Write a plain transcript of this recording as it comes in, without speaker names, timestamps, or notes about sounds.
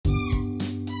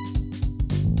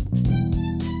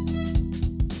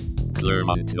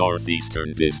Clermont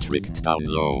Northeastern District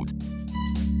download.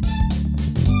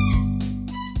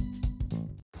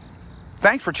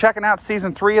 Thanks for checking out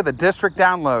Season 3 of the District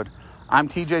Download. I'm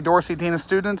TJ Dorsey, Dean of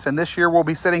Students, and this year we'll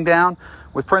be sitting down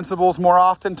with principals more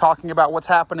often, talking about what's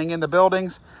happening in the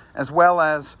buildings, as well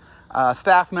as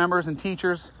staff members and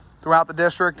teachers throughout the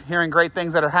district, hearing great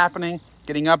things that are happening,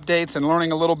 getting updates, and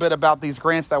learning a little bit about these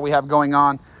grants that we have going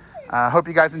on. Hope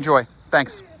you guys enjoy.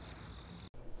 Thanks.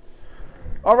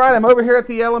 All right, I'm over here at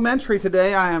the elementary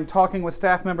today. I am talking with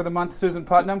Staff Member of the Month, Susan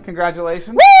Putnam.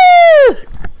 Congratulations. Woo!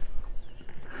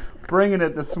 Bringing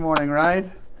it this morning, right?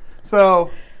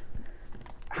 So,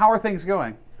 how are things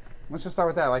going? Let's just start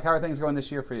with that. How are things going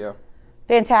this year for you?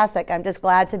 Fantastic. I'm just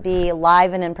glad to be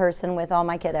live and in person with all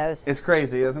my kiddos. It's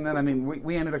crazy, isn't it? I mean,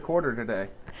 we ended a quarter today.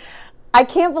 I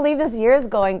can't believe this year is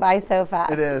going by so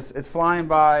fast. It is. It's flying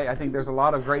by. I think there's a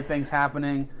lot of great things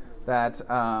happening that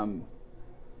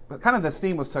but kind of the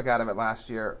steam was took out of it last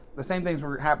year. The same things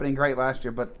were happening great last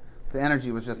year, but the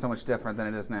energy was just so much different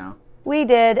than it is now. We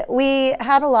did. We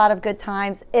had a lot of good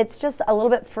times. It's just a little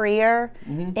bit freer,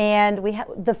 and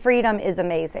the freedom is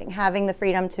amazing. Having the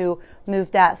freedom to move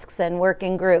desks and work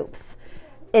in groups,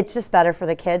 it's just better for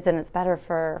the kids, and it's better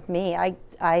for me.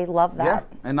 I love that.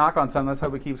 Yeah, and knock on something. Let's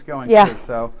hope it keeps going. Yeah. Too.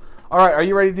 So, all right, are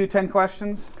you ready to do 10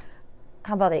 questions?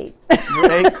 How about 8? You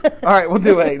 8? All right, we'll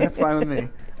do 8. That's fine with me.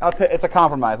 It's a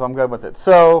compromise. I'm good with it.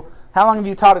 So, how long have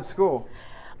you taught at school?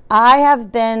 I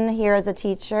have been here as a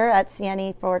teacher at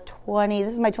CNE for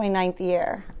this is my 29th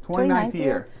year. 29th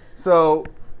year. So,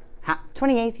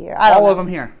 28th year. All of them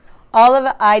here? All of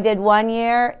it. I did 1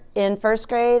 year in first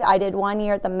grade. I did 1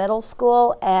 year at the middle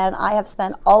school, and I have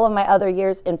spent all of my other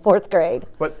years in fourth grade.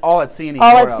 But all at CNE?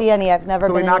 All at CNE. I've never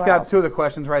been anywhere else. So we knocked out 2 of the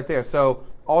questions right there. So,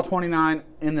 all 29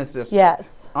 in this district?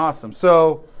 Yes. Awesome.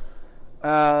 So,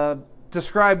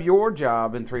 describe your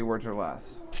job in 3 words or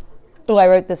less. Oh, I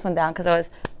wrote this one down because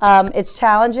it's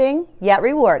challenging yet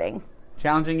rewarding.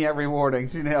 Challenging yet rewarding.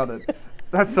 She nailed it.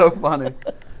 That's so funny.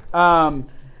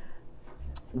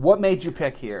 What made you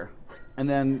pick here? And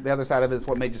then the other side of it is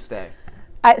what made you stay?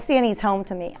 CNE's home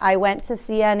to me. I went to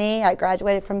CNE. I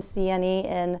graduated from CNE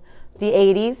in the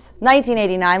 80s.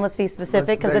 1989, let's be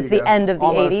specific, because it's the end of the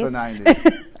 80s. Almost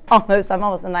the 90s. Almost. I'm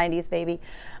almost a 90s baby.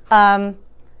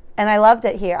 And I loved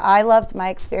it here. I loved my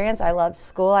experience. I loved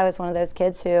school. I was one of those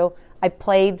kids who I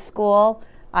played school.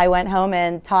 I went home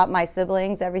and taught my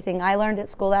siblings everything I learned at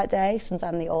school that day, since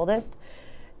I'm the oldest.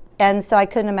 And so I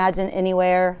couldn't imagine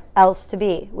anywhere else to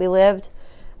be. We lived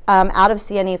out of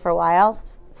CNE for a while.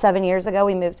 7 years ago,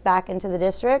 we moved back into the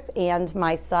district, and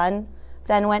my son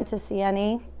then went to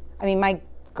CNE. I mean, my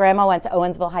grandma went to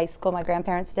Owensville High School. My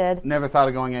grandparents did. Never thought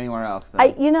of going anywhere else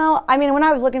then. When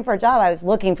I was looking for a job, I was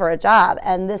looking for a job,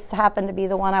 and this happened to be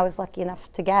the one I was lucky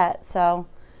enough to get. So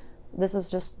this is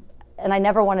just, and I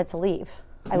never wanted to leave.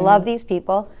 I love these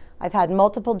people. I've had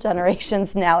multiple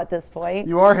generations now at this point.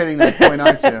 You are hitting that point,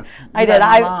 aren't you? I did.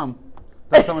 My mom.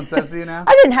 Is that what someone says to you now?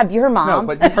 I didn't have your mom. No,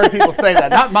 but you've heard people say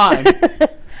that, not mine.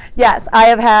 Yes, I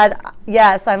have had.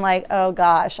 Yes, I'm like, oh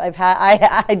gosh,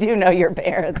 I do know your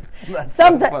parents. That's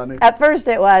so funny. At first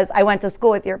it was, I went to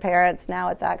school with your parents. Now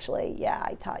it's actually, yeah,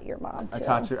 I taught your mom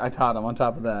too. I taught them on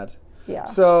top of that. Yeah.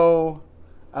 So,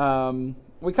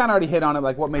 we kind of already hit on it,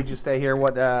 like what made you stay here,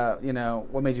 what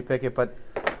made you pick it, but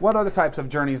what other types of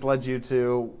journeys led you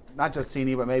to not just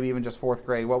CNE, but maybe even just fourth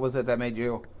grade? What was it that made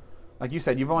you, like you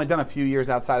said, you've only done a few years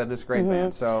outside of this grade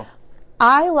band, so.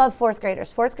 I love fourth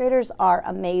graders. Fourth graders are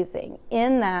amazing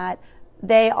in that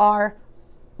they are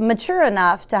mature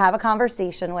enough to have a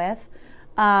conversation with.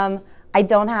 I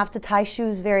don't have to tie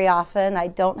shoes very often. I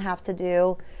don't have to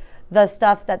do the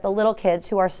stuff that the little kids,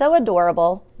 who are so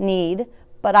adorable, need.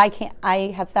 But I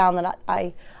have found that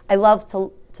I love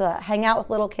to hang out with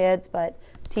little kids, but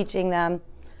teaching them.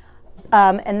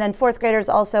 And then fourth graders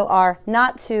also are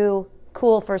not too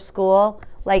cool for school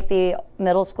like the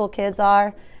middle school kids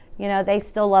are. You know, they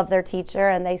still love their teacher,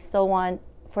 and they still want,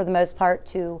 for the most part,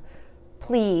 to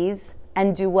please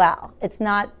and do well. It's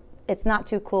not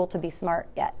too cool to be smart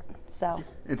yet. So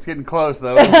it's getting close,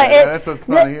 though. That's what's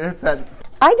funny.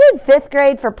 I did fifth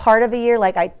grade for part of a year,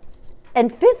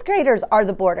 and fifth graders are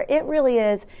the border. It really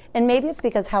is. And maybe it's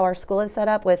because how our school is set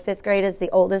up, with fifth grade is the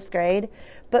oldest grade.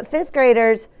 But fifth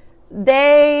graders,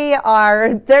 they're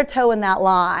toeing that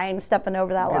line, stepping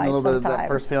over that line sometimes. A little bit of that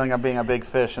first feeling of being a big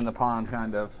fish in the pond,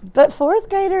 kind of. But fourth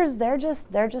graders, they're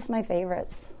just my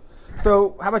favorites.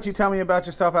 So how about you tell me about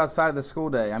yourself outside of the school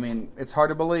day? I mean, it's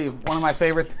hard to believe. One of my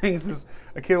favorite things is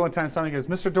a kid one time saw me and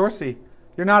goes, "Mr. Dorsey,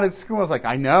 you're not at school." I was like,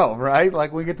 I know, right?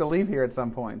 Like, we get to leave here at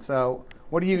some point. So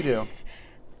what do you do?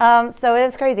 So it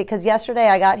was crazy because yesterday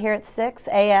I got here at 6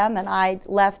 a.m. and I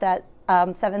left at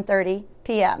 7:30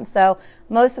 p.m. So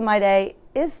most of my day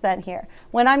is spent here.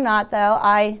 When I'm not, though,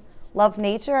 I love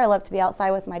nature. I love to be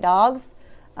outside with my dogs.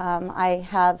 I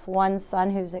have one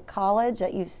son who's at college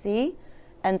at UC,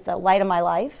 and so light of my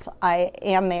life. I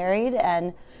am married,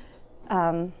 and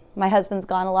my husband's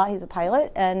gone a lot. He's a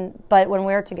pilot, but when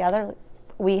we're together,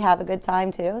 we have a good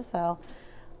time too. So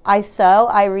I sew,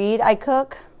 I read, I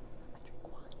cook.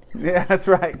 Yeah, that's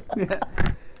right. Yeah.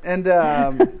 And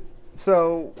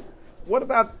so what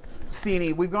about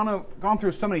CNE? We've gone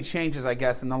through so many changes, I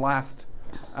guess, in the last,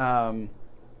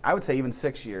 I would say even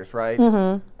 6 years, right?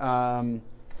 Mm-hmm.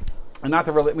 And not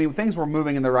to really, I mean, things were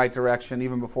moving in the right direction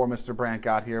even before Mr. Brandt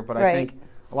got here, but I think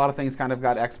a lot of things kind of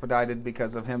got expedited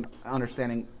because of him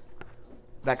understanding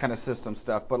that kind of system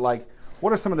stuff. But like,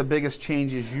 what are some of the biggest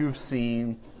changes you've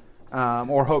seen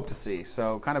or hope to see?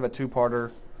 So kind of a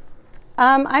two-parter.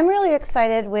 I'm really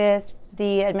excited with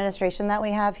the administration that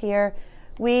we have here.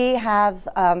 We have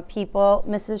people,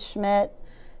 Mrs. Schmidt,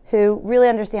 who really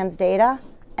understands data,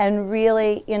 and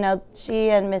really, you know, she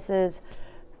and Mrs.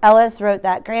 Ellis wrote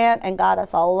that grant and got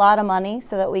us a lot of money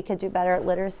so that we could do better at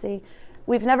literacy.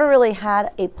 We've never really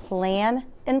had a plan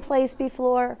in place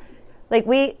before. Like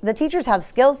the teachers have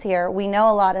skills here. We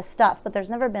know a lot of stuff, but there's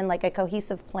never been like a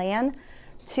cohesive plan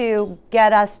to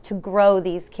get us to grow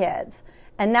these kids.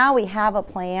 And now we have a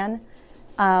plan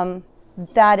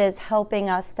that is helping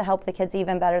us to help the kids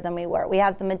even better than we were. We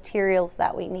have the materials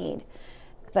that we need.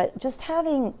 But just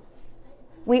having,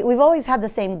 we've always had the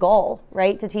same goal,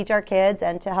 right? To teach our kids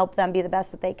and to help them be the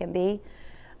best that they can be.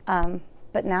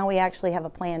 But now we actually have a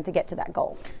plan to get to that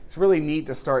goal. It's really neat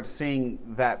to start seeing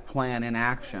that plan in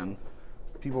action.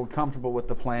 People comfortable with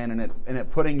the plan and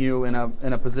it putting you in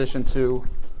a position to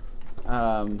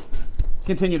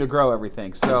continue to grow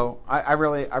everything. So I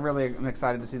really am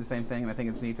excited to see the same thing, and I think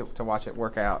it's neat to watch it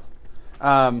work out.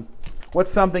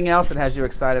 What's something else that has you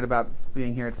excited about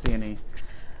being here at CNE?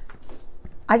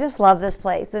 I just love this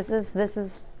place. This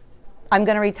is. I'm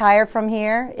going to retire from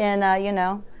here in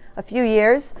a few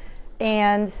years,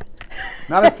 and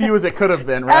not as few as it could have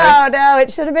been, right? Oh no,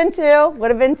 it should have been two. Would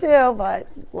have been two, but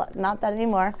not that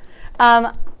anymore.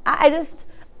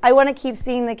 I want to keep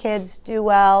seeing the kids do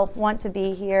well, want to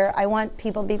be here. I want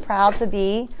people to be proud to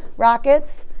be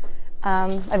Rockets.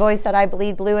 I've always said I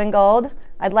bleed blue and gold.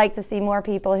 I'd like to see more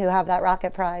people who have that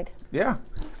Rocket pride. Yeah.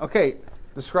 Okay.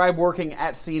 Describe working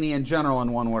at CNE in general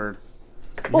in one word.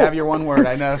 You have your one word.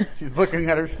 I know. She's looking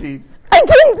at her sheet. I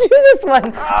didn't do this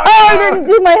one. I didn't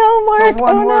do my homework.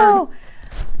 No.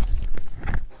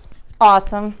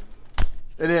 Awesome.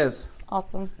 It is.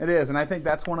 Awesome. It is, and I think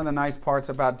that's one of the nice parts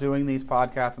about doing these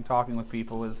podcasts and talking with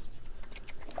people is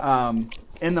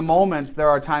in the moment, there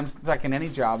are times, like in any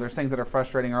job, there's things that are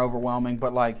frustrating or overwhelming,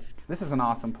 but like, this is an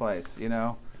awesome place, you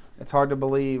know? It's hard to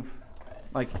believe,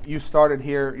 like, you started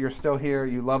here, you're still here,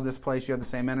 you love this place, you have the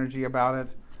same energy about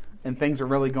it, and things are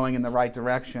really going in the right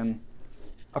direction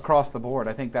across the board.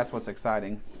 I think that's what's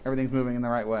exciting. Everything's moving in the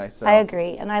right way. So I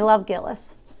agree, and I love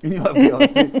Gillis. You love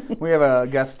Gillis. We have a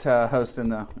guest host in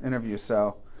the interview,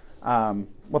 so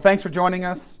well, thanks for joining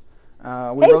us. We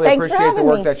really appreciate the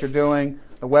work that you're doing.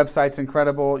 The website's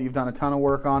incredible. You've done a ton of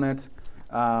work on it.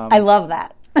 I love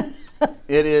that.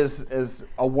 It is as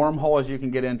a wormhole as you can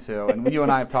get into, and you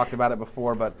and I have talked about it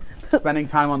before, but spending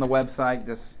time on the website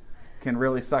just can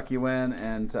really suck you in,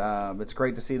 and it's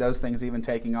great to see those things even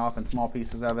taking off in small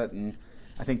pieces of it, and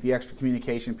I think the extra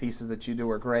communication pieces that you do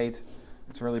are great.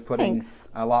 It's really putting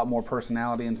a lot more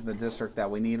personality into the district that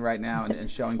we need right now,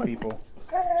 and showing people.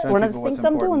 It's one of the things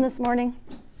I'm doing this morning.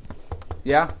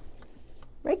 Yeah?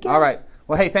 Right, Gary? All right.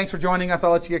 Well, hey, thanks for joining us.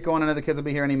 I'll let you get going. I know the kids will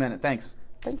be here any minute. Thanks.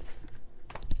 Thanks.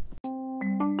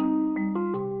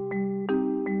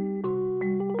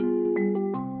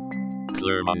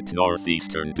 Clermont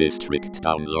Northeastern District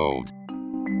download.